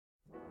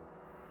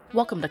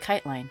Welcome to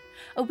KiteLine,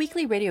 a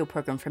weekly radio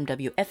program from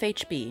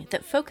WFHB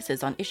that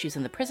focuses on issues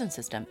in the prison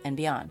system and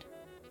beyond.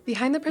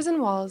 Behind the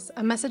prison walls,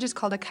 a message is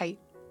called a kite.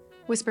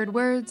 Whispered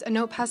words, a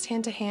note passed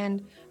hand to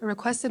hand, a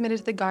request submitted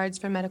to the guards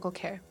for medical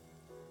care.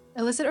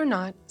 Illicit or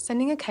not,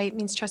 sending a kite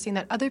means trusting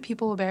that other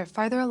people will bear it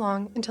farther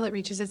along until it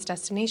reaches its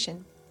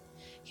destination.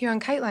 Here on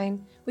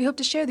KiteLine, we hope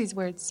to share these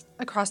words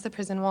across the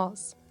prison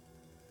walls.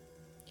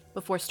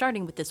 Before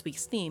starting with this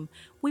week's theme,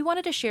 we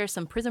wanted to share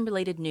some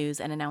prison-related news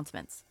and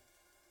announcements.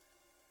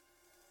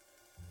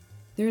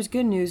 There is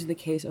good news in the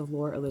case of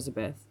Laura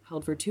Elizabeth,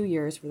 held for 2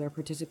 years for their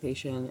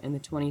participation in the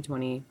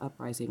 2020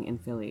 uprising in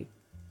Philly.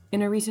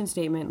 In a recent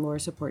statement,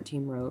 Laura's support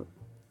team wrote,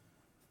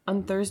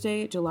 "On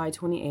Thursday, July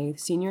 28th,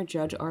 Senior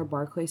Judge R.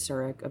 Barclay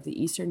Surek of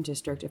the Eastern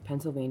District of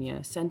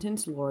Pennsylvania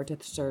sentenced Laura to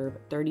serve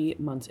 30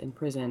 months in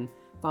prison,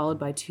 followed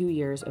by 2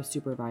 years of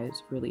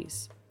supervised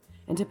release,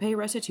 and to pay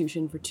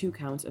restitution for 2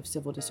 counts of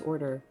civil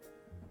disorder.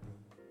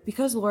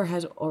 Because Laura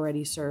has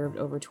already served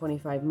over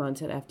 25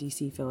 months at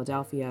FDC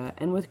Philadelphia,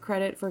 and with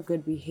credit for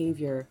good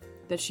behavior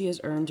that she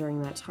has earned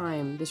during that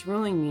time, this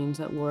ruling means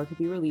that Laura could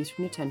be released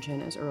from detention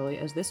as early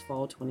as this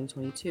fall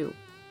 2022.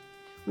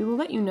 We will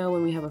let you know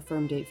when we have a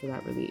firm date for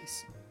that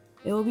release.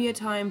 It will be a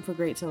time for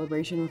great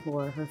celebration with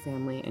Laura, her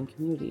family, and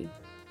community."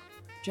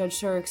 Judge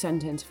Surek's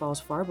sentence falls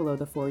far below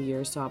the 4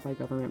 years sought by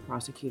government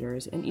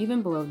prosecutors, and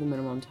even below the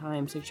minimum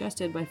time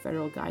suggested by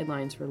federal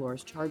guidelines for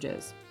Laura's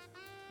charges.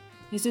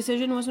 His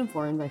decision was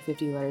informed by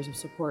 50 letters of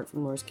support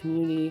from Laura's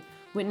community,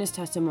 witness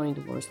testimony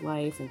to Laura's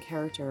life and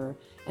character,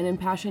 an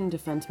impassioned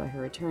defense by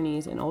her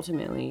attorneys, and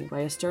ultimately by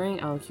a stirring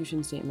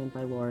allocution statement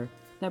by Laura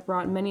that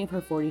brought many of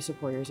her 40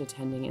 supporters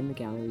attending in the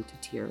gallery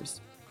to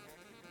tears.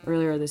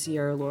 Earlier this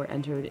year, Laura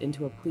entered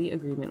into a plea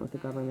agreement with the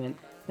government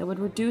that would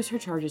reduce her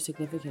charges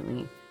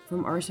significantly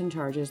from arson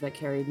charges that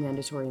carried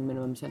mandatory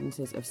minimum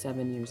sentences of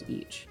 7 years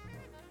each.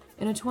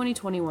 In a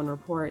 2021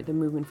 report, the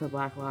Movement for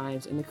Black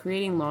Lives and the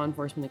Creating Law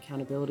Enforcement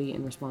Accountability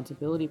and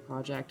Responsibility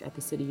Project at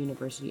the City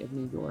University of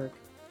New York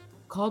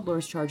called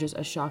Laura's charges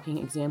a shocking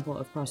example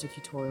of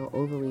prosecutorial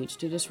overreach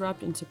to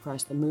disrupt and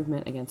suppress the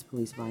movement against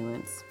police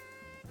violence.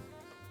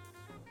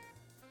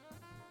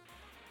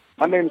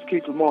 My name is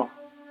Keith Lamar.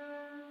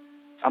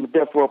 I'm a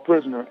death row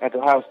prisoner at the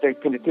Ohio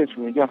State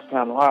Penitentiary in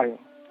Youngstown, Ohio.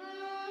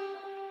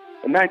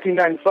 In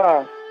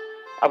 1995,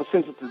 I was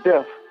sentenced to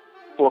death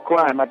for a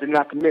crime I did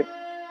not commit.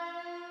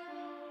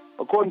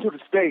 According to the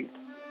state,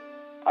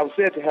 I was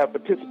said to have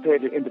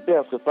participated in the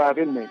deaths of 5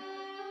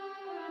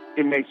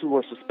 inmates who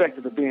were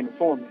suspected of being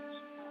informants.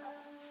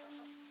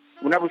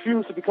 When I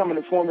refused to become an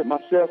informant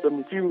myself and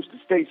refused the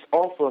state's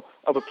offer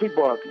of a plea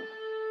bargain,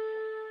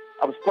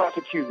 I was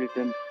prosecuted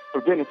and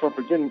prevented from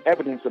presenting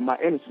evidence of my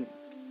innocence,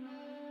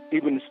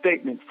 even a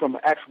statement from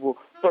an actual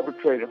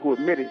perpetrator who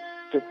admitted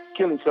to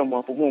killing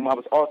someone for whom I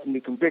was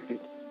ultimately convicted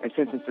and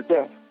sentenced to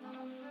death.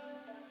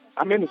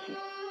 I'm innocent.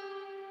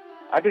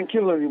 I didn't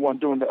kill anyone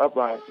during the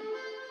uprising,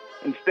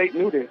 and the state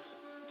knew this.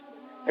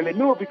 And they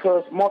knew it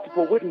because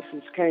multiple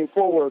witnesses came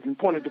forward and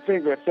pointed the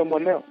finger at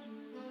someone else.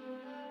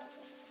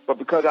 But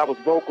because I was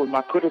vocal in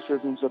my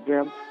criticisms of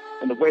them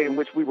and the way in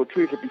which we were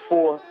treated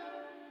before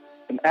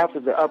and after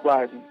the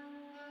uprising,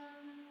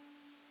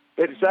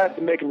 they decided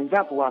to make an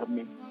example out of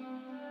me.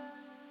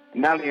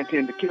 And now they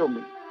intend to kill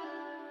me,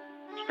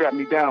 strap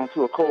me down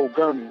to a cold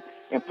gurney,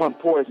 and pump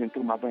poison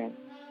through my veins.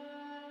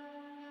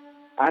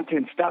 I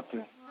intend to stop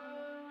them.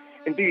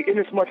 Indeed,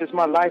 inasmuch as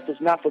my life is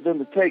not for them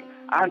to take,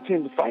 I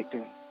intend to fight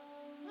them.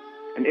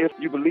 And if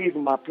you believe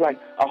in my plight,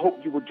 I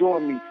hope you will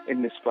join me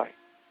in this fight.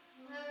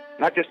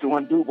 Not just to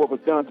undo what was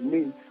done to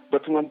me,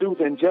 but to undo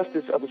the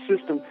injustice of a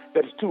system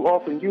that is too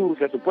often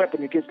used as a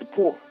weapon against the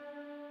poor,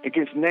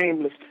 against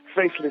nameless,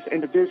 faceless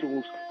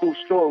individuals whose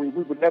story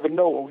we would never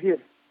know or hear.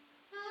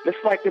 Let's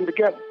fight them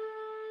together.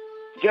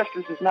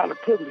 Justice is not a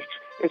privilege,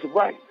 it's a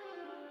right.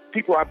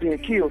 People are being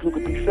killed who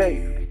could be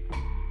saved.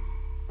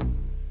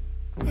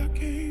 I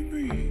can't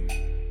breathe.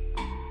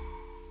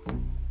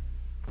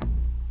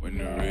 When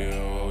the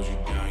real holds you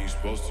down, you're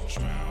supposed to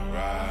drown,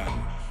 right?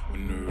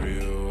 When the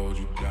real holds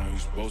you down, you're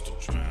supposed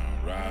to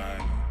drown,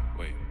 right?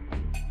 Wait,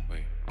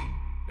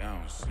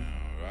 down sound,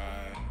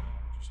 right?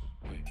 Just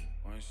wait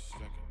 1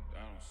 second,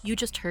 down sound. You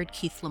just heard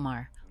Keith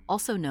Lamar,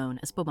 also known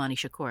as Bomani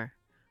Shakur,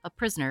 a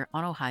prisoner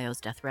on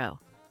Ohio's death row.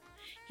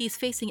 He's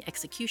facing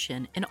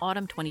execution in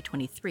autumn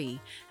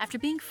 2023 after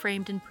being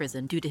framed in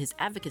prison due to his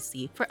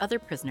advocacy for other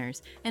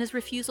prisoners and his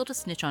refusal to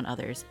snitch on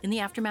others in the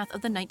aftermath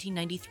of the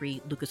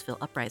 1993 Lucasville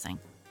uprising.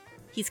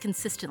 He's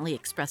consistently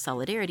expressed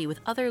solidarity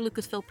with other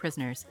Lucasville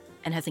prisoners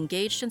and has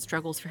engaged in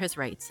struggles for his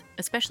rights,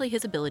 especially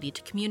his ability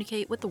to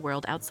communicate with the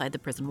world outside the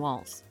prison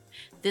walls.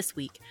 This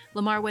week,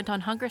 Lamar went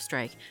on hunger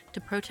strike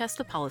to protest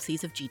the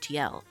policies of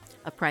GTL,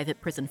 a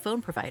private prison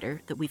phone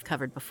provider that we've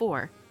covered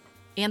before,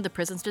 and the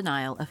prison's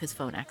denial of his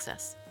phone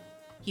access.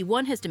 He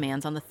won his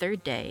demands on the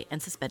 3rd day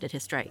and suspended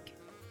his strike.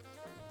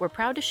 We're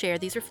proud to share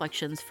these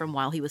reflections from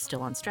while he was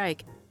still on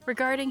strike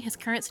regarding his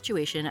current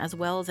situation as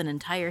well as an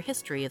entire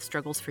history of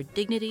struggles for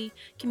dignity,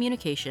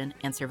 communication,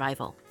 and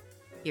survival.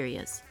 Here he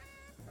is.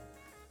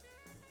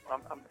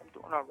 I'm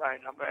doing doing all right.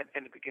 I'm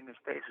in the beginning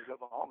stages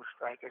of a hunger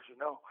strike, as you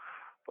know,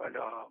 but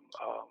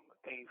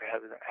things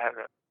haven't had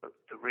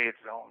the red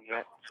zone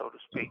yet, so to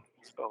speak.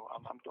 So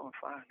I'm doing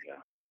fine.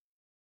 Yeah.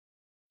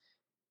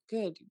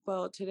 Good.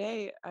 Well,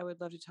 today I would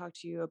love to talk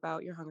to you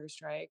about your hunger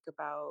strike,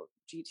 about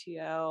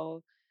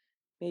GTL,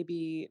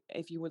 maybe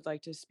if you would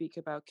like to speak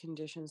about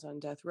conditions on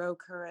death row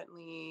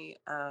currently,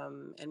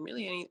 and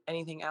really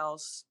anything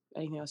else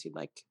you'd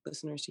like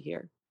listeners to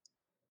hear.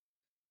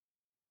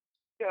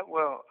 Yeah,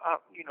 well,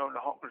 the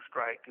hunger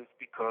strike is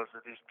because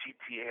of this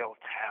GTL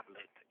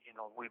tablet.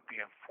 We're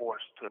being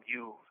forced to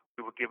use.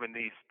 We were given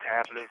these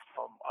tablets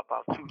from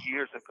about 2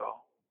 years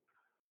ago,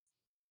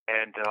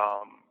 and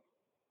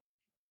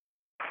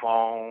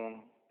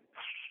phone,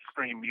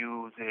 stream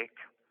music,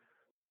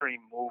 stream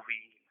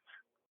movies,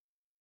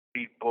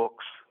 read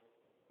books,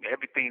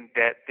 everything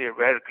that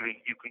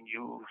theoretically you can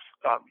use.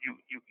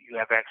 You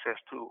have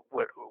access to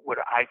with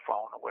an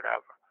iPhone or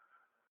whatever.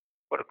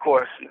 But of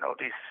course,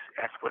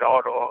 as with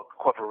all the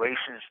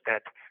corporations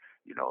that,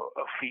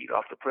 feed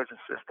off the prison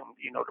system,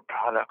 the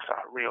products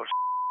are real,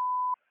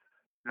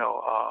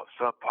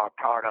 subpar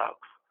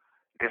products.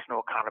 There's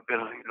no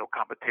accountability, no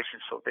competition,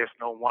 so there's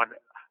no one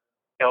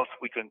else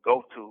we can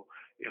go to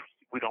if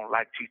we don't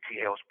like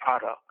GTL's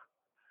product.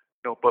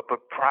 But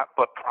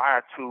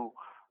prior to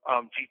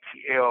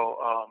GTL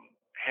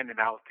handing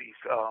out these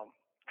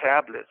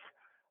tablets,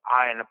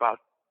 I and about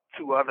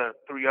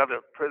three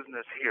other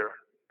prisoners here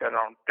that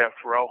are on death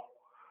row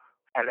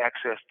had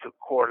access to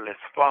cordless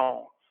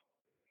phones,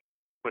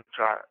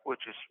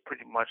 which is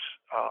pretty much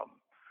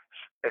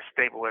as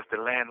stable as the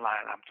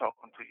landline I'm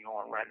talking to you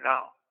on right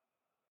now.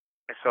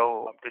 And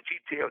so the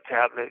GTL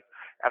tablet,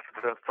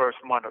 after the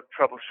first month of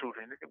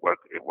troubleshooting, it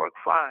worked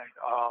fine.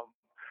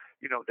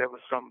 There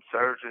was some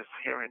surges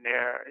here and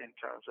there in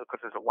terms of,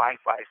 because there's a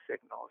Wi-Fi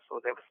signal,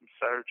 so there was some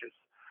surges,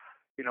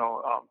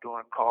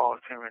 doing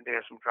calls here and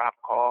there, some drop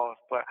calls,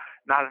 but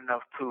not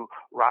enough to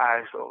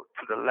rise to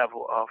the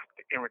level of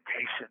the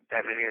irritation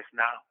that it is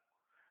now.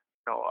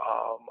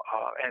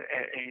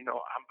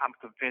 I'm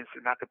convinced,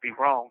 and I could be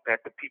wrong,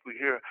 that the people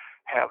here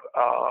have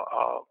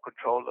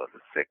control of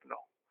the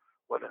signal,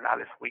 whether or not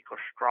it's weak or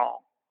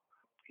strong.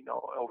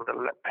 Over the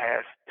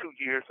past 2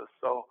 years or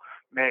so,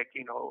 Meg,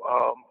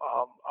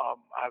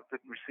 I've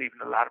been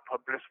receiving a lot of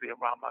publicity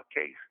around my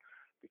case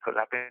because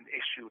I've been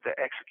issued the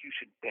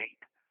execution date.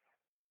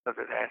 Because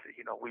it has,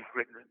 we've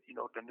written,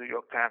 the New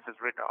York Times has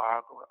written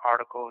an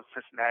article,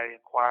 Cincinnati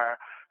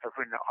Enquirer have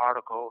written an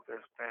article.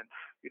 There's been,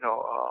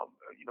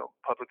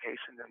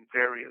 publication in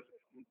various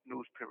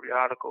news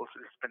periodicals.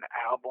 There's been an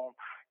album.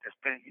 There's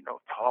been,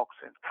 talks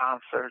and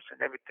concerts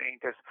and everything.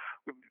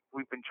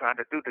 We've been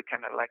trying to do to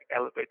kind of like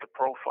elevate the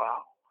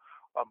profile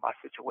of my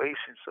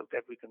situation so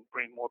that we can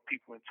bring more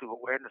people into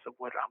awareness of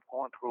what I'm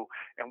going through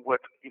and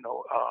what,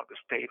 the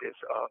state is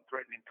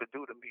threatening to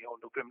do to me on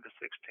November the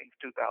 16th,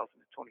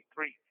 2023.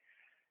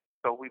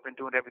 So we've been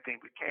doing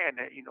everything we can.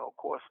 And, of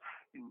course,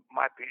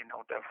 my being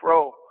on death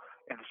row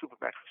in the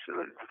Supermax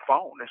facility, the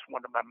phone is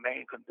one of my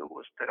main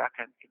conduits that I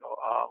can,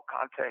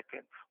 contact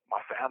and my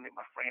family,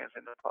 my friends,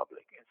 and the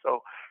public. And so,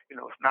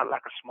 it's not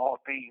like a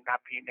small thing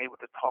not being able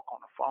to talk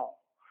on the phone.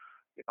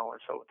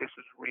 And so this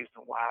is the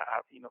reason why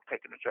I've,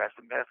 taken a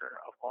drastic measure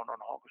of going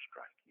on a hunger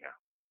strike. Yeah.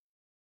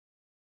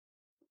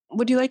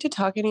 Would you like to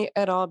talk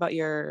at all about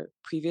your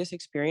previous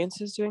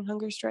experiences doing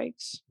hunger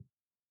strikes?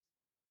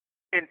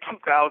 In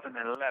 2011,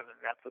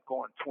 after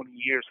going 20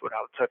 years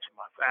without touching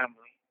my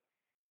family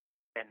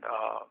and,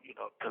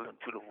 appealing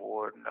to the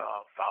warden,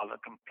 filing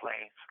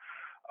complaints,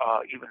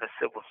 even a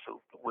civil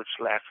suit, which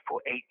lasted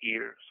for 8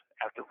 years,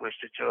 after which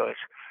the judge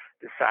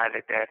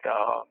decided that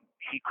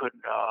he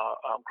couldn't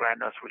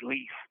grant us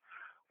release.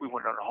 We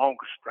went on a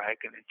hunger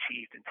strike and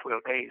achieved in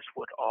 12 days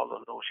what all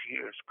of those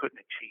years couldn't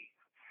achieve.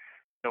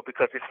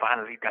 Because it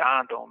finally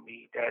dawned on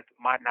me that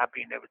my not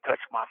being able to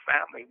touch my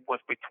family was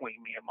between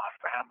me and my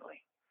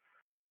family,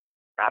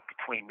 not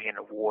between me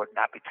and the ward,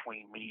 not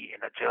between me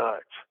and a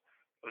judge.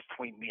 It was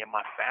between me and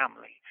my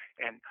family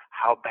and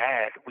how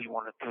bad we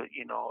wanted to,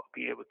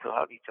 be able to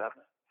hug each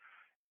other.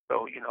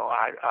 So,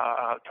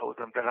 I told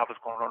them that I was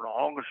going on a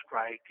hunger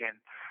strike and,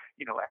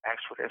 I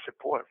asked for their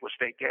support, which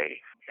they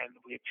gave. And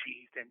we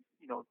achieved in,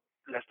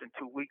 less than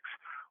 2 weeks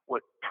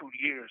what 2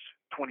 years,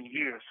 20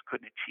 years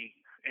couldn't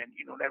achieve. And,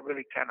 that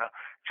really kind of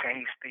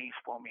changed things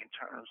for me in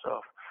terms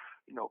of,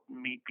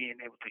 me being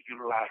able to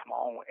utilize my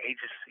own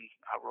agency.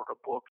 I wrote a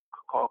book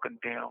called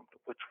Condemned,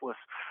 which was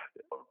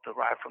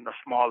derived from the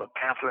smaller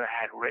pamphlet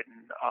I had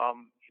written,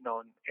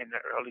 in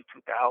the early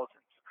 2000s.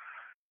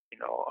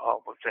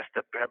 With just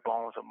the bare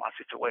bones of my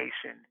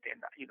situation.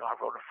 Then, I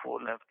wrote a full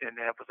length, and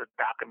there was a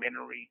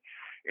documentary.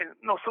 And,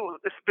 so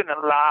it's been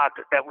a lot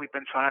that we've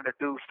been trying to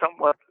do,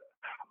 somewhat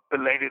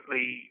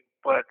belatedly,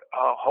 but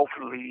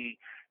hopefully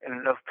in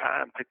enough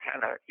time to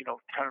kind of,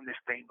 turn this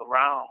thing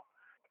around.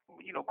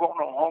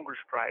 Going on hunger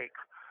strike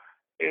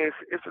is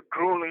a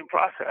grueling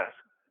process.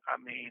 I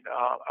mean,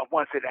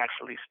 once it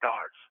actually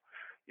starts,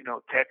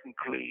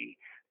 technically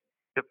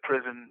the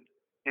prison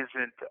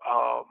isn't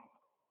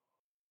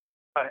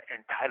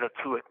entitled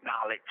to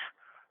acknowledge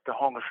the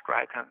hunger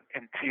strike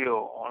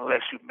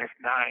unless you miss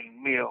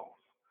 9 meals.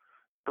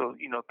 So,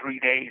 3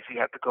 days you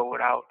have to go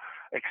without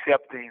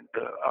accepting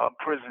the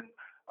prison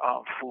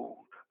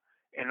food.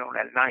 And on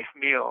that ninth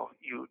meal,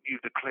 you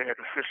declared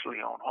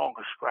officially on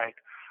hunger strike.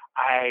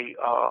 I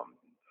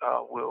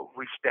will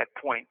reach that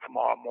point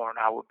tomorrow morning.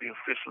 I will be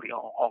officially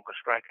on hunger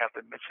strike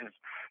after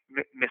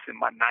missing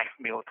my ninth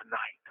meal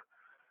tonight.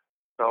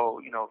 So,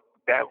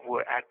 that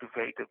would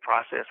activate the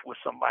process where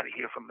somebody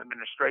here from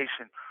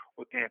administration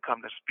would then come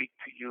to speak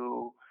to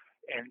you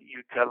and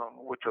you tell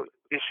them what your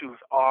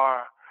issues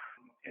are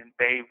and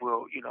they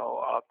will,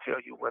 tell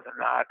you whether or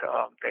not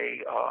they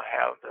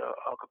have the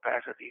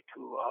capacity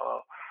to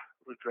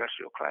redress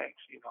your claims,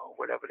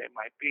 whatever they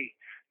might be.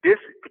 This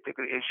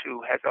particular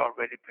issue has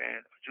already been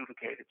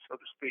adjudicated, so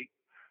to speak.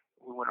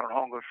 We went on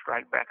hunger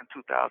strike back in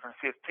 2015,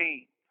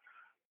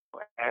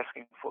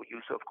 asking for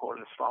use of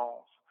cordless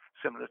phones,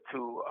 similar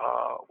to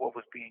what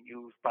was being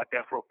used by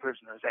death row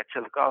prisoners at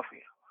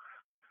Chillicothe.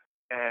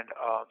 And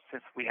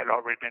since we had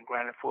already been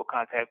granted full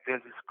contact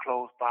visits,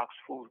 closed box,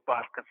 food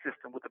box,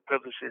 consistent with the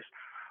privileges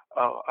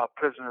of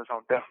prisoners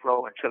on death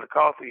row in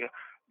Chillicothe,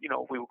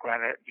 we were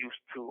granted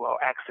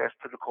access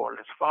to the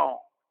cordless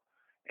phone.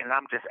 And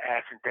I'm just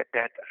asking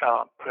that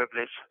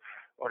privilege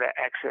or that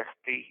access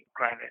be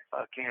granted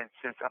again,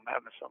 since I'm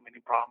having so many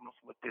problems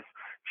with this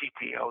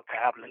GTL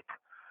tablet.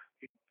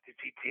 The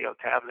GTL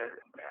tablet,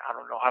 I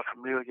don't know how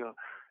familiar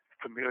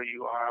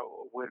you are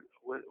with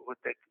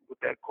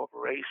that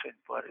corporation,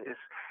 but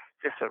it's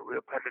just a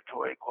real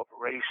predatory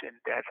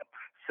corporation that's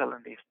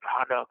selling these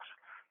products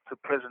to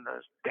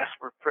prisoners,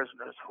 desperate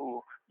prisoners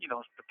who,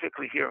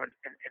 particularly here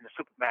in the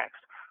Supermax,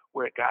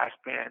 where guys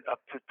spend up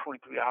to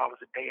 23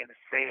 hours a day in a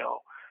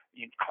cell,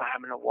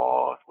 climbing the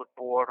walls with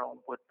boredom,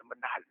 with the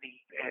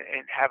monotony,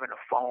 and having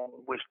a phone,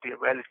 which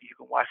theoretically you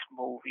can watch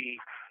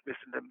movies,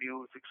 listen to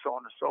music, so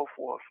on and so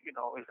forth,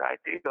 is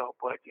ideal,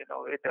 but,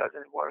 it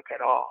doesn't work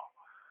at all.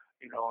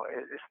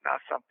 It's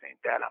not something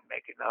that I'm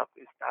making up.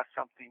 It's not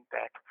something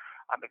that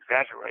I'm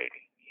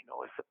exaggerating.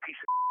 It's a piece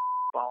of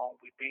phone.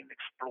 We're being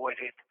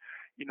exploited,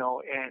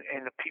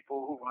 and the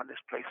people who run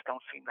this place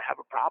don't seem to have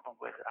a problem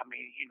with it. I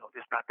mean,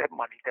 there's not that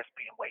money that's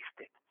being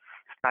wasted.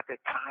 It's not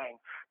that time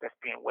that's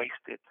being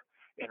wasted.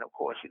 And of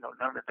course,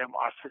 none of them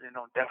are sitting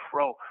on death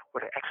row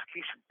with an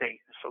execution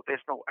date. So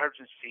there's no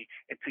urgency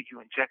until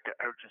you inject the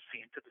urgency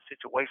into the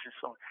situation.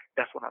 So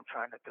that's what I'm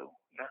trying to do.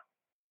 Yeah.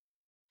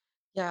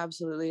 Yeah,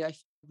 absolutely.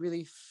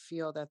 Really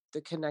feel that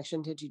the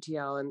connection to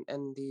GTL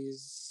and the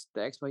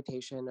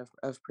exploitation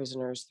of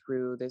prisoners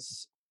through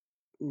this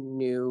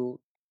new,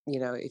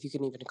 if you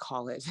can even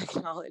call it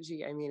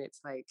technology. I mean,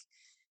 it's like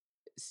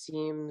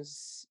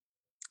seems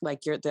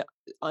like the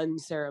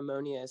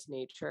unceremonious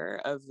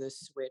nature of the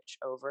switch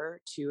over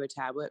to a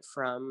tablet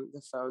from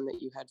the phone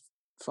that you had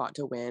fought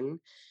to win.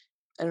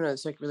 I don't know,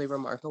 it's like really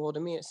remarkable to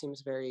me. It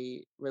seems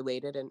very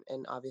related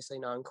and obviously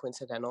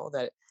non-coincidental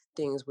that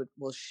things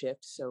will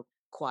shift so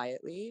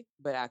quietly,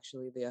 but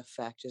actually the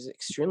effect is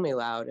extremely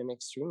loud and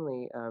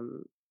extremely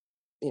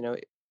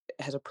it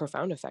has a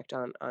profound effect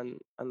on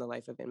the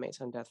life of inmates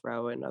on death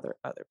row and other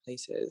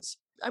places.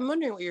 I'm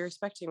wondering what you're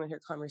expecting with your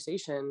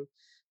conversation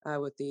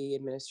with the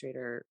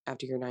administrator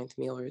after your ninth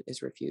meal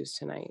is refused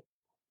tonight.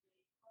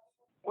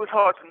 Well, it's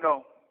hard to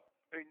know.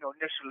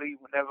 Initially,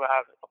 whenever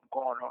I'm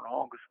going on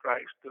hunger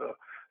strikes, the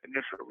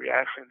initial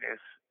reaction is,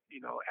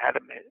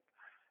 adamant,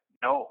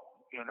 no,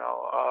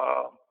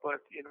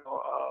 but,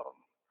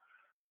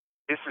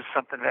 this is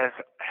something that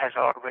has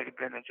already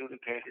been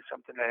adjudicated,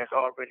 something that has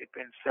already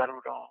been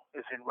settled on.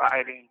 It's in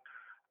writing.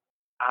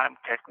 I'm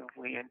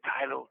technically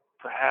entitled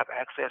to have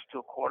access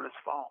to a cordless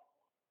phone.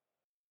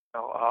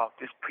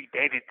 This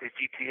predated the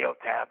GTL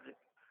tablet.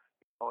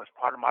 As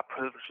part of my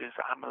privileges,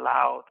 I'm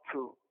allowed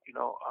to,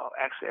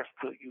 access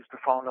to use the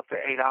phone up to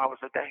 8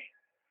 hours a day.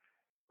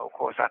 Of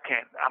course, I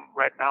can't. I'm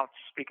right now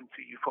speaking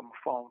to you from a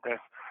phone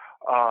that's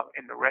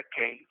in the rec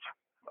cage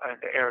in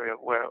the area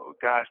where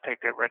guys take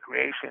their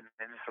recreation,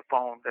 and it's a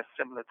phone that's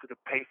similar to the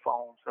pay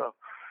phones of,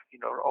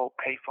 the old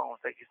pay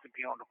phones that used to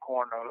be on the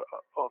corner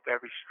of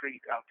every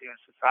street out there in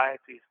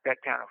society. It's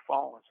that kind of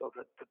phone, so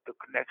the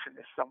connection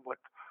is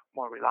somewhat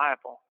more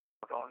reliable.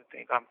 The only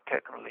thing I'm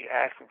technically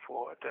asking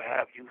for is to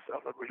have use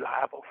of a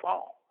reliable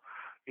phone.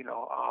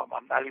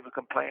 I'm not even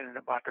complaining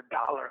about the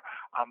dollar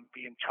I'm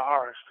being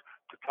charged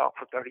to talk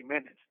for 30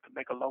 minutes to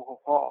make a local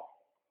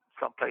call.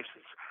 Some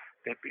places,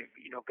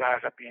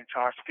 guys are being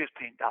charged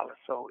 $15.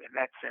 So in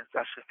that sense,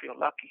 I should feel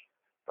lucky,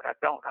 but I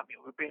don't. I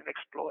mean, we're being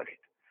exploited.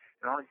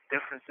 The only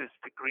difference is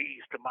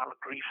degrees, the amount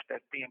of grief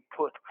that's being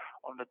put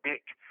on the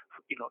dick,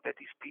 that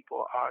these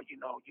people are,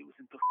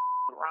 using to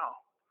around.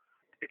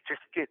 It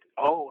just gets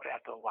old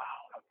after a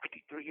while. I'm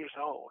 53 years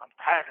old. I'm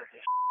tired of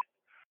this.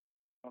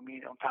 I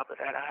mean, on top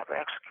of that, I have an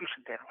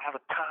execution date. I don't have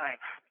a time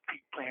to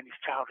keep playing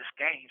these childish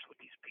games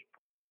with these people.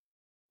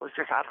 It was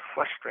just out of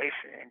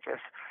frustration and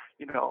just,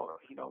 me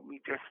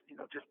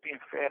just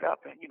being fed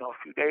up. And, a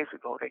few days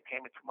ago, they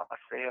came into my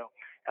cell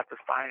after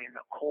finding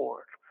a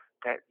cord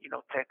that,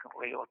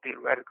 technically or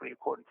theoretically,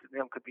 according to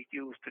them, could be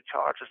used to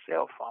charge a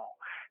cell phone.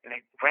 And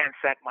they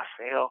ransacked my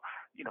cell,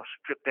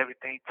 stripped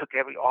everything, took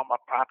all my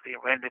property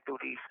and ran it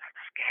through these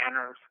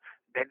scanners.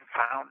 Then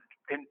found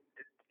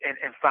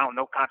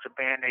no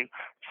contraband. They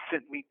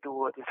sent me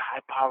through this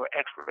high power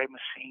X-ray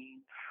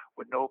machine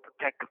with no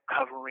protective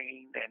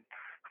covering and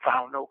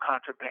found no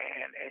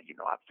contraband. And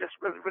I'm just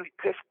really, really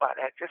pissed by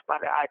that, just by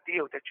the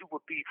idea that you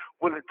would be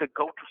willing to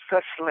go to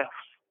such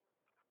lengths,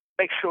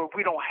 make sure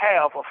we don't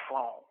have a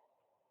phone,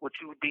 which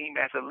you deem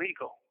as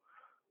illegal.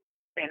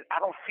 And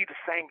I don't see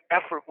the same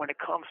effort when it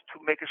comes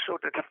to making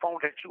sure that the phone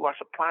that you are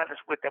supplying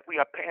us with, that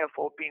we are paying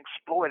for, being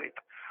exploited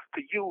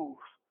to use,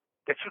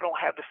 that you don't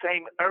have the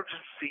same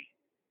urgency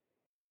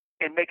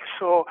in making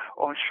sure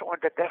or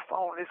ensuring that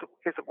phone is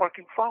a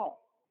working phone.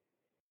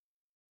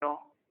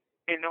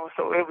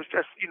 So it was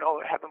just,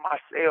 having my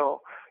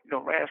cell,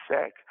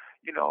 ransacked,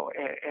 and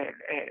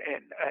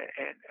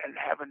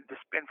having to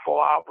spend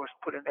 4 hours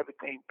putting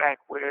everything back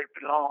where it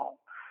belonged.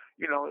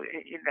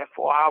 In that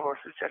 4 hours,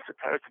 it just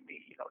occurred to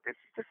me,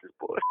 this is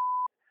bullshit.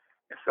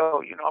 And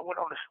so, I went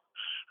on a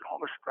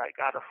hunger strike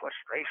out of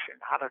frustration,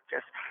 out of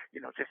just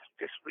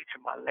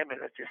reaching my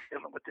limit of just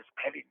dealing with this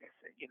pettiness.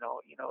 And,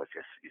 it's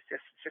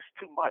just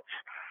too much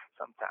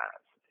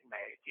sometimes,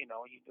 man. You're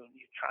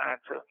trying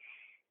to,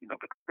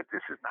 because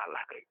this is not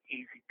like an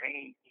easy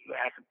thing. You're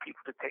asking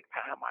people to take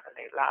time out of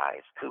their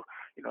lives to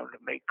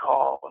make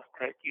calls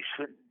that you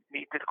shouldn't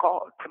need to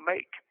call to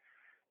make.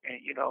 And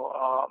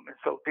and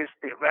so this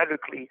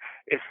theoretically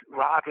is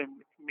robbing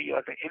me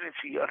of the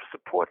energy, of the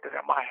support that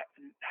I might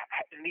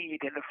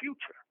need in the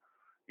future.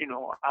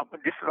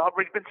 This has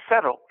already been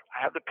settled.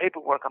 I have the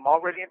paperwork. I'm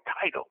already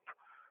entitled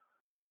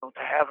to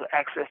have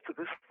access to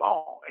this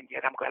phone, and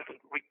yet I'm going to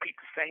repeat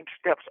the same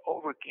steps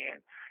over again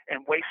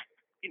and waste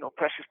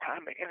precious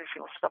time and energy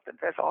on something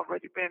that's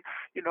already been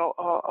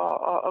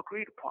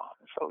agreed upon.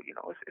 And so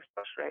it's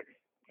frustrating.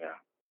 Yeah.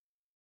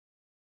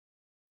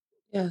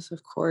 Yes,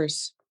 of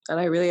course. And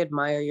I really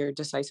admire your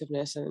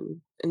decisiveness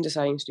in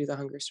deciding to do the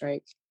hunger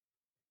strike.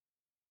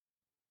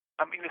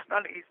 I mean, it's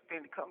not an easy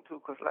thing to come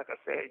to because, like I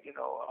said, it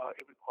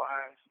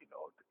requires,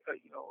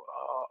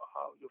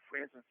 your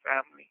friends and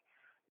family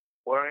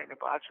worrying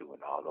about you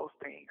and all those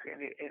things,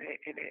 and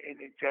it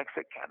injects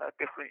a kind of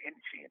different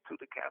energy into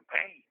the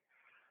campaign.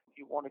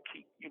 You want to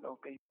keep,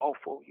 being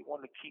hopeful. You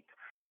want to keep,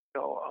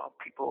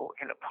 people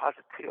in a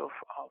positive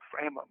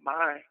frame of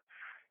mind.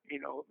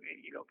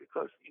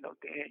 Because then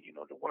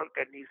the work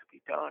that needs to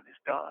be done is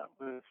done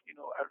with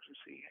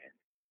urgency and.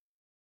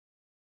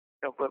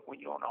 But when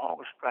you're on a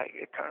hunger strike,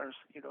 it turns,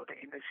 the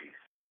energies,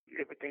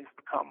 everything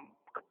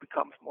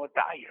becomes more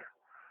dire.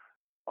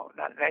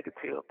 Not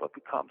negative, but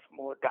becomes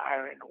more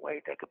dire in a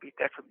way that could be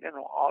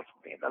detrimental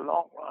ultimately in the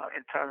long run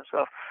in terms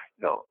of,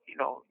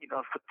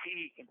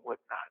 fatigue and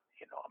whatnot.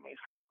 I mean,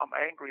 I'm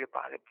angry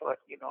about it,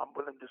 but, I'm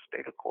willing to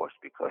stay the course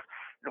because,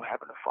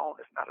 having a phone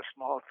is not a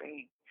small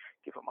thing,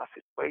 given my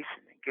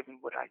situation and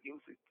given what I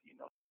use it,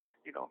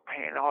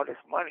 paying all this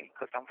money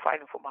because I'm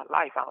fighting for my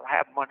life. I don't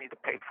have money to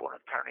pay for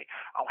an attorney.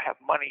 I don't have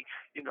money,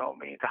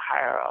 to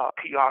hire a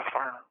PR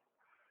firm.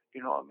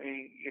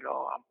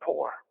 I'm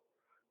poor.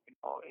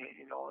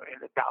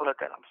 And the dollar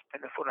that I'm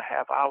spending for the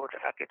half hour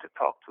that I get to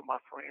talk to my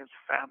friends,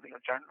 family,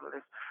 or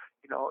journalists,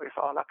 it's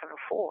all I can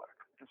afford.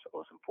 And so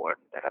it's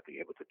important that I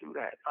be able to do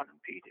that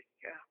unimpeded.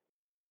 Yeah.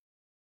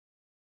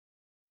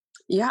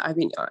 Yeah, I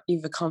mean,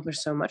 you've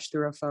accomplished so much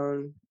through a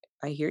phone.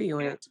 I hear you,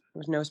 and Yeah. it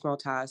was no small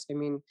task. I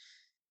mean,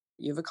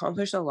 you've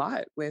accomplished a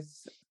lot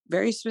with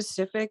very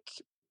specific,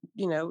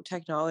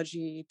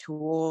 technology,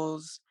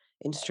 tools,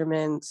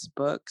 instruments,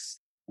 books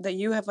that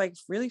you have like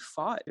really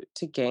fought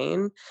to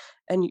gain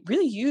and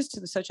really used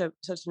to such an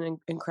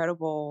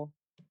incredible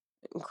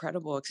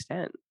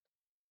extent.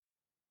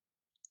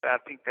 I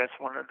think that's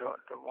one of the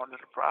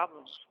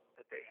problems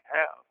that they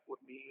have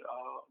with me.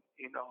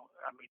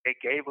 They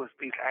gave us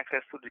these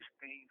access to these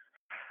things,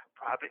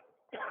 probably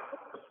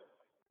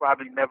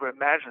probably never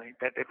imagining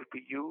that they would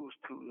be used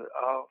to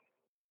the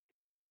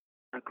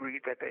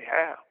degree that they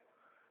have.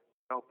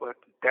 But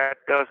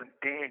that doesn't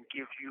then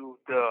give you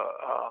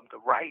the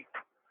right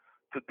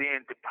to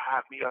then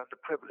deprive me of the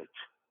privilege.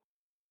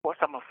 Of course,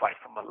 I'm gonna fight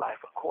for my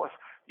life. Of course,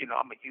 I'm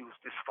gonna use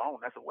this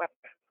phone as a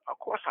weapon. Of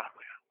course, I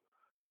will.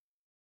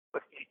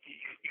 But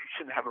you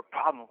shouldn't have a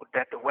problem with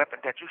that. The weapon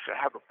that you should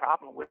have a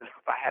problem with is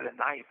if I had a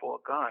knife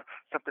or a gun,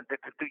 something that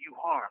could do you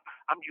harm.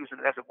 I'm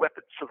using it as a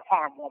weapon so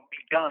harm won't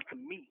be done to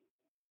me.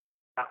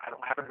 I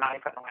don't have a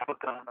knife. I don't have a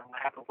gun. I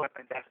don't have a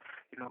weapon that's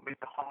meant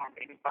to harm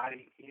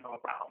anybody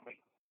around me.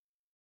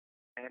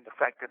 And the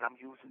fact that I'm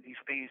using these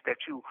things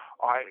that you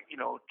are,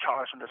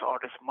 charging us all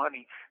this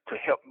money to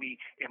help me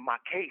in my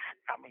case.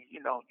 I mean, you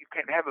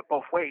can't have it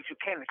both ways. You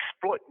can't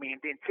exploit me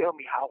and then tell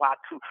me how I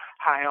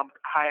am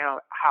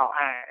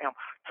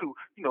to,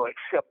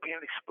 accept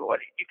being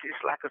exploited.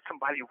 It's like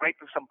somebody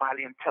raping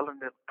somebody and telling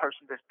the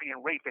person that's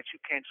being raped that you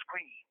can't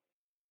scream.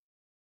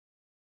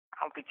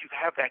 I don't think you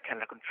have that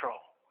kind of control.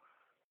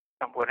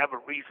 whatever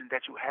reason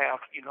that you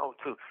have,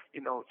 to,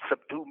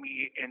 subdue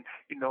me and,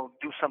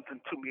 do something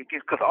to me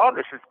against, because all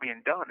this is being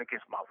done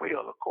against my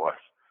will, of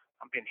course.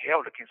 I'm being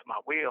held against my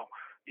will.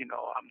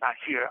 I'm not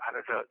here out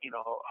of the,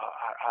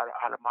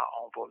 out of my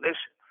own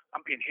volition.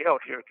 I'm being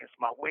held here against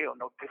my will,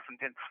 no different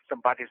than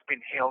somebody that's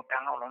been held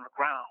down on the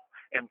ground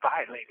and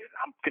violated.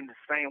 I'm feeling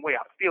the same way.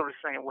 I feel the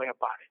same way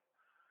about it.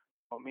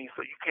 I mean,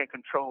 so you can't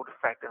control the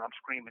fact that I'm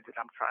screaming, that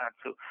I'm trying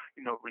to,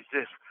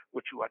 resist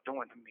what you are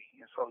doing to me.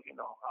 And so,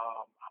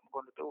 I'm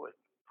going to do it.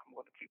 I'm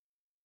going to keep.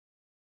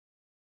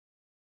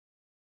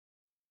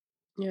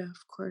 Yeah,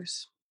 of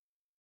course.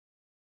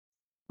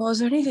 Well,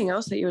 is there anything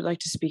else that you would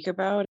like to speak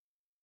about?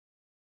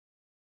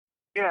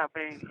 Yeah, I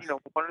mean,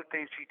 one of the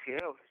things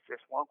GTL is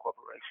just one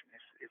corporation.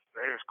 It's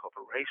various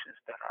corporations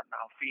that are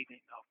now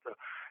feeding off the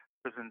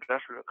prison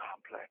industrial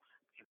complex.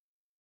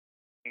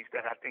 Things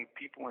that I think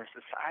people in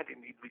society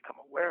need to become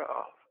aware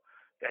of.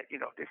 That,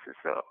 this is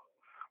a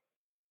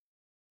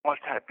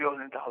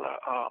multi-billion-dollar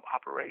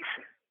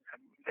operation.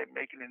 They're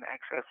making in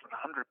excess of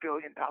 $100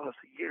 billion a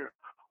year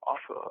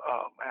off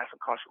of mass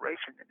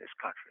incarceration in this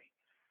country.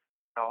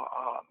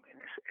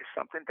 And it's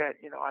something that,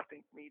 I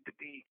think need to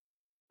be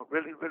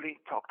really, really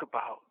talked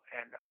about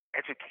and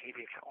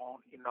educated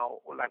on,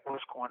 like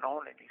what's going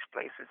on in these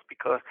places.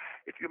 Because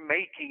if you're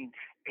making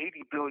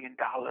 $80 billion,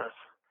 $100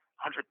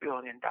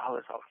 billion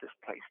off this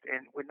place,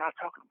 and we're not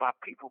talking about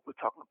people, we're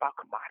talking about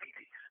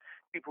commodities,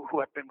 people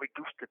who have been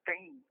reduced to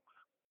things.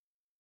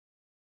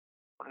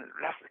 When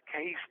that's the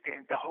case,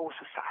 then the whole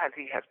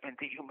society has been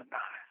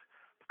dehumanized.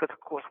 Because,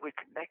 of course, we're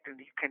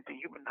connected. You can't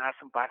dehumanize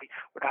somebody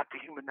without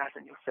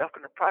dehumanizing yourself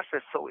in the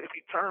process. So if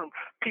you turn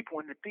people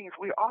into things,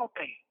 we're all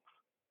things.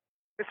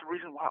 It's the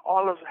reason why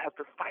all of us have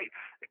to fight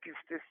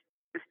against this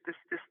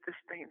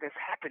thing that's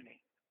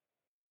happening.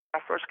 When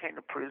I first came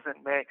to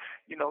prison, man,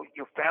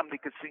 your family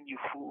could send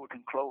you food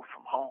and clothes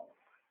from home.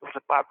 It was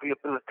about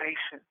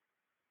rehabilitation.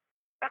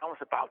 Now it's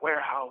about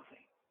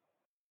warehousing,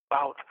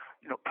 about,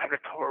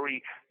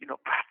 predatory,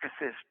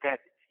 practices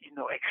that,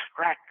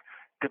 extract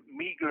the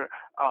meager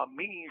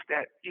means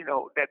that,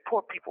 that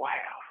poor people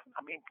have.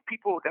 I mean,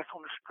 people that's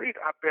on the street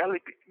are barely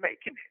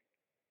making it.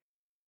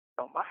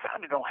 My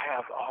family don't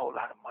have a whole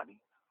lot of money.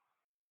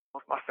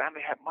 If my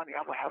family had money,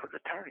 I would have an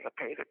attorney, a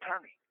paid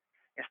attorney.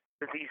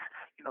 Instead of these,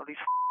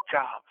 these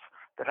jobs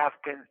that I've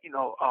been,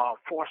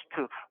 forced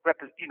to,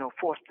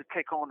 forced to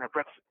take on a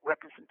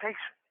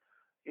representation.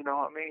 You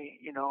know what I mean?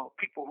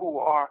 People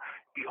who are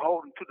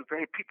beholden to the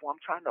very people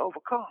I'm trying to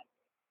overcome.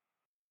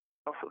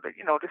 So that,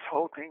 this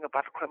whole thing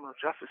about the criminal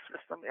justice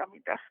system, I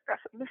mean, that's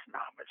a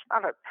misnomer. It's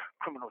not a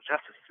criminal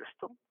justice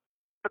system.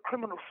 It's a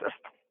criminal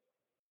system.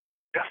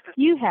 Justice.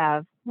 You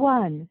have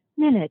 1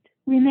 minute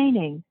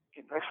remaining.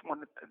 That's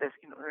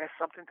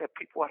something that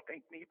people, I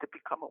think, need to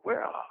become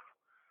aware of.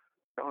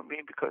 You know what I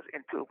mean? Because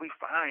until we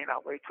find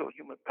our way to a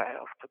human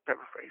path, to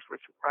paraphrase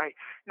Richard Wright,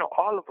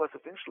 all of us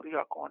eventually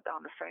are going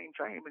down the same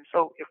dream. And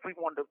so if we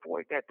want to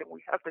avoid that, then we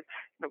have to,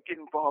 get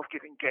involved,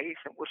 get engaged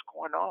in what's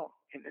going on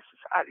in the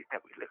society that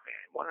we live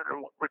in, one of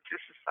the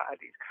richest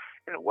societies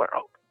in the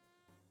world.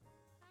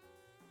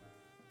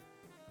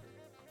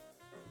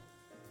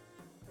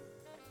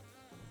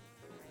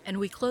 And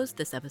we closed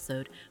this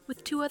episode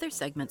with 2 other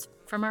segments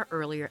from our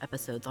earlier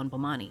episodes on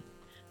Bomani.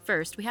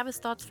 First, we have his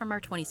thoughts from our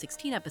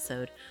 2016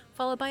 episode,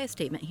 followed by a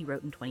statement he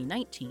wrote in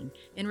 2019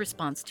 in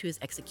response to his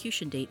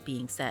execution date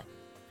being set.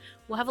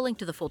 We'll have a link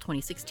to the full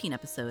 2016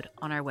 episode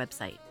on our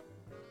website.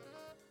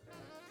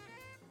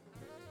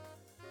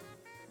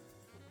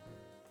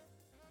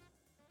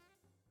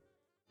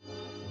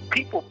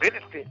 People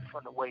benefit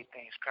from the way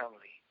things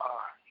currently are,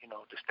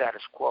 the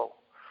status quo.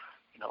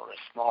 A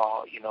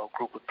small,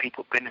 group of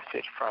people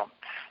benefit from,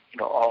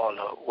 all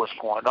of what's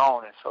going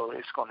on. And so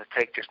it's going to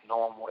take just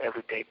normal,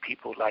 everyday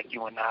people like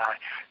you and I,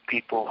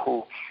 people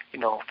who,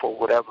 for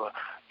whatever,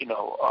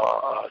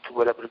 to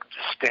whatever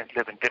extent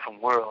live in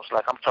different worlds.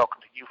 Like I'm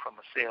talking to you from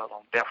a cell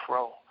on death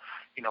row.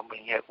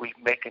 Yet we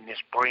making this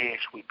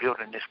bridge, we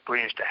building this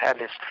bridge to have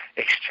this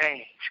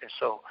exchange. And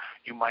so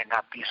you might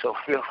not be so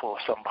fearful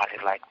of somebody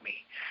like me.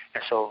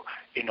 And so,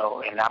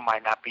 and I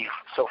might not be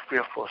so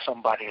fearful of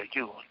somebody or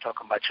you. I'm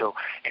talking about your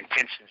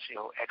intentions,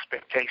 your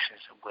expectations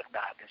and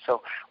whatnot. And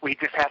so we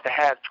just have to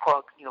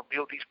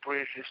build these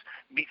bridges,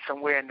 meet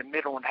somewhere in the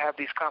middle and have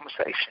these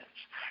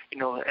conversations,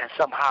 and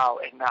somehow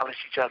acknowledge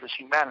each other's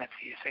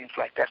humanity. It seems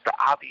like that's the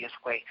obvious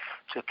way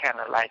to kind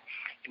of like,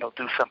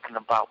 do something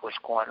about what's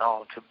going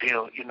on, to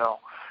build,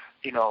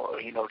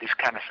 these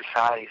kind of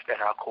societies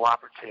that are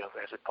cooperative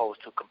as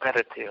opposed to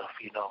competitive,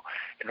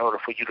 in order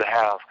for you to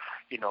have,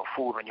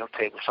 food on your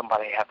table,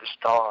 somebody have to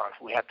starve.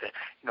 We have to,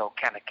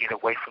 kind of get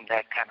away from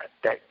that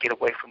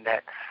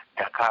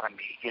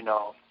dichotomy,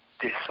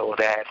 this or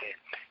that,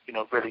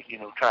 and, really,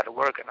 try to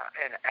work. And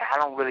I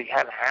don't really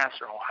have an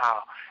answer on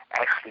how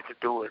actually to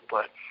do it,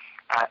 but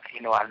I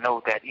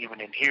know that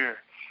even in here,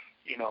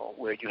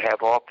 where you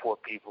have all poor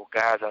people,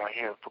 guys that are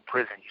here for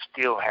prison, you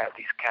still have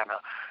these kind of,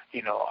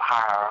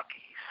 hierarchies.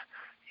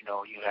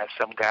 You have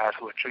some guys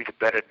who are treated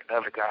better than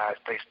other guys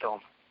based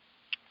on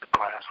the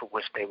crimes for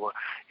which they were,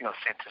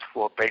 sentenced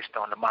for based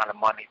on the amount of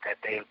money that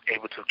they were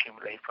able to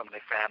accumulate from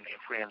their family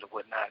and friends and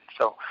whatnot. And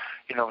so,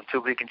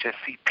 until we can just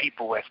see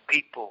people as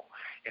people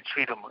and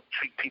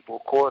treat people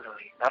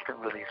accordingly, nothing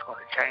really is going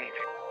to change.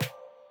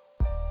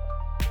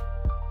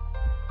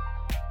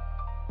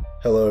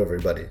 Hello,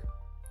 everybody.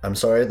 I'm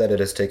sorry that it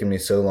has taken me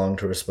so long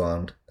to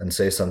respond and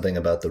say something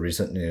about the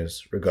recent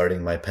news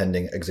regarding my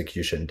pending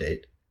execution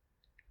date.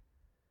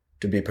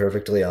 To be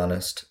perfectly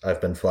honest,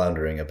 I've been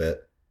floundering a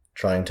bit,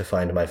 trying to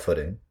find my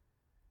footing.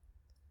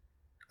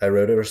 I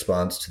wrote a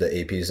response to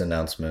the AP's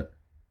announcement,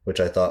 which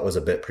I thought was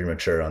a bit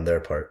premature on their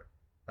part.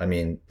 I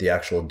mean, the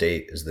actual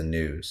date is the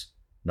news,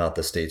 not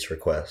the state's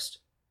request.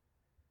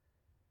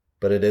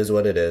 But it is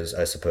what it is,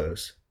 I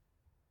suppose.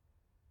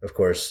 Of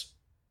course,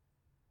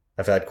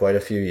 I've had quite a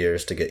few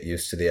years to get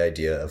used to the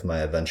idea of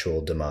my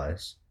eventual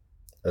demise.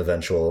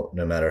 Eventual,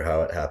 no matter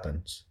how it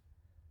happens.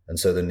 And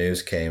so the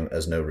news came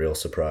as no real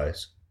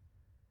surprise.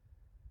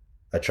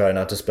 I try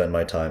not to spend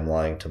my time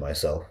lying to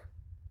myself.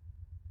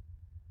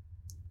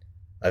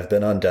 I've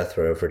been on death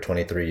row for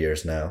 23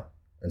 years now,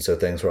 and so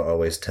things were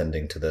always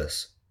tending to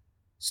this.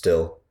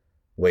 Still,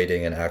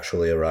 waiting and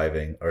actually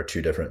arriving are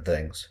two different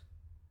things.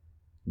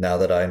 Now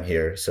that I'm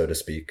here, so to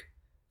speak,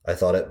 I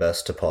thought it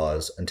best to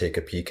pause and take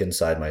a peek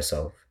inside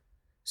myself,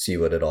 see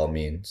what it all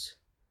means.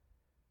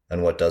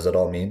 And what does it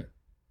all mean?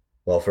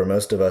 Well, for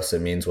most of us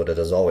it means what it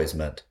has always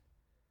meant.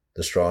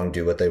 The strong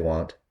do what they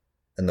want,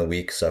 and the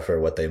weak suffer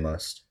what they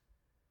must.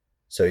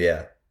 So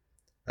yeah,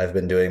 I've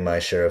been doing my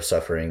share of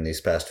suffering these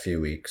past few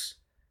weeks,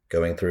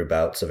 going through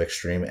bouts of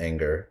extreme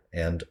anger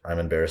and, I'm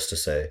embarrassed to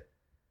say,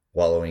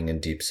 wallowing in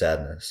deep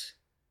sadness.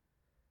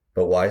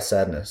 But why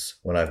sadness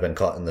when I've been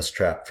caught in this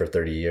trap for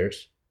 30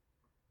 years?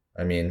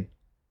 I mean,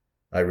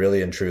 I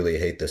really and truly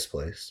hate this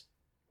place.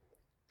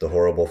 The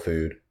horrible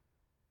food,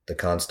 the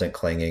constant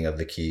clanging of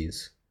the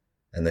keys,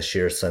 and the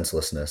sheer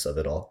senselessness of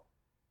it all.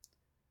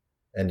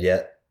 And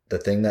yet, the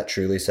thing that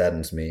truly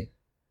saddens me,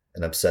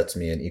 and upsets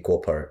me in equal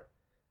part,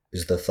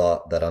 is the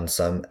thought that on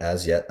some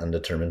as yet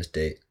undetermined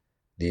date,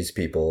 these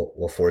people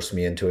will force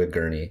me into a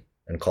gurney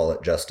and call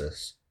it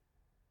justice.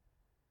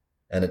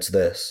 And it's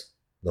this,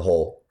 the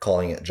whole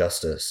calling it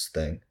justice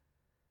thing,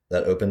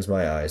 that opens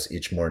my eyes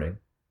each morning.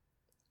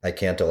 I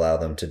can't allow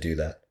them to do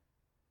that,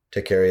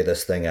 to carry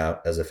this thing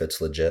out as if it's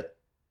legit.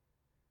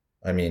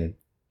 I mean,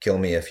 kill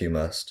me if you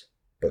must,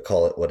 but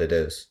call it what it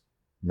is,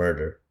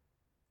 murder.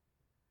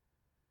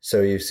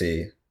 So you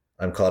see,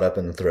 I'm caught up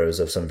in the throes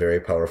of some very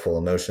powerful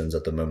emotions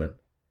at the moment,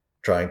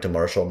 trying to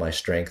marshal my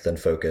strength and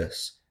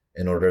focus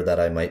in order that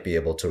I might be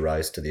able to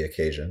rise to the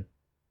occasion.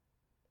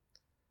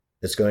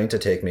 It's going to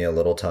take me a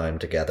little time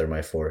to gather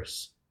my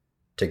force,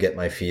 to get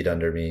my feet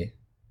under me,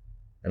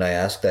 and I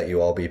ask that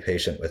you all be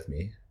patient with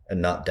me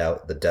and not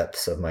doubt the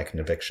depths of my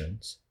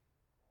convictions.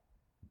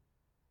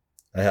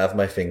 I have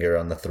my finger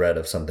on the thread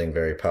of something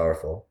very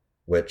powerful,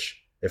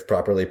 which, if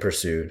properly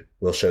pursued,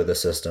 will show the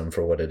system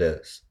for what it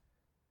is.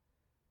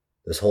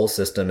 This whole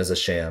system is a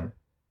sham,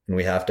 and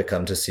we have to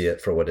come to see it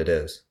for what it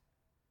is.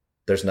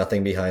 There's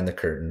nothing behind the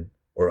curtain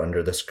or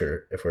under the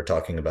skirt if we're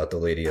talking about the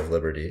Lady of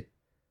Liberty.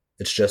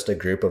 It's just a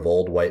group of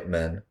old white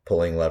men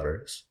pulling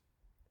levers.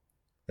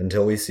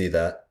 Until we see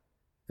that,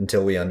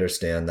 until we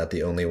understand that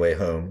the only way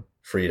home,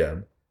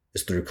 freedom,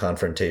 is through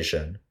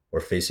confrontation or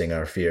facing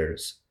our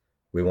fears,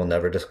 we will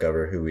never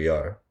discover who we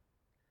are.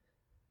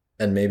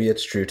 And maybe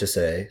it's true to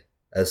say,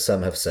 as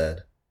some have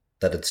said,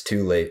 that it's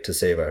too late to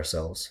save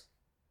ourselves.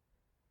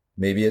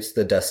 Maybe it's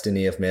the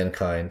destiny of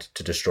mankind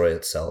to destroy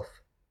itself,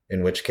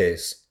 in which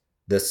case,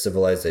 this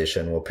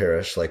civilization will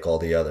perish like all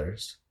the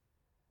others.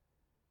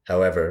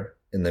 However,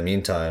 in the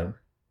meantime,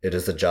 it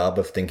is the job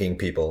of thinking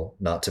people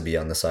not to be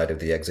on the side of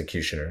the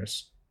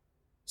executioners.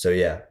 So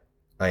yeah,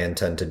 I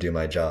intend to do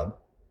my job.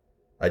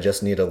 I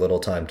just need a little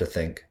time to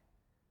think,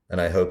 and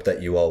I hope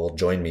that you all will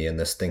join me in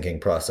this thinking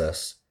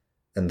process,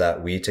 and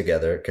that we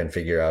together can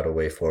figure out a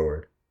way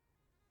forward.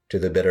 To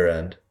the bitter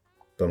end,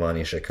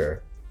 Bomani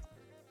Shakur.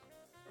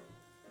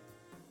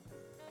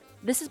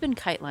 This has been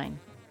KiteLine.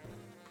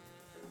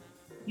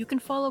 You can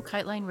follow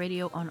KiteLine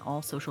Radio on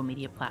all social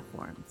media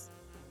platforms.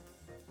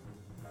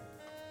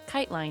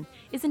 KiteLine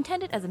is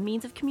intended as a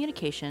means of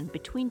communication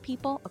between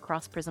people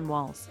across prison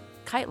walls.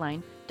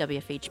 KiteLine,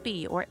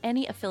 WFHB, or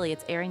any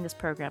affiliates airing this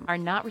program are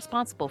not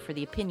responsible for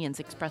the opinions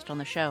expressed on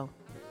the show.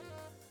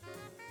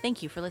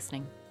 Thank you for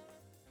listening.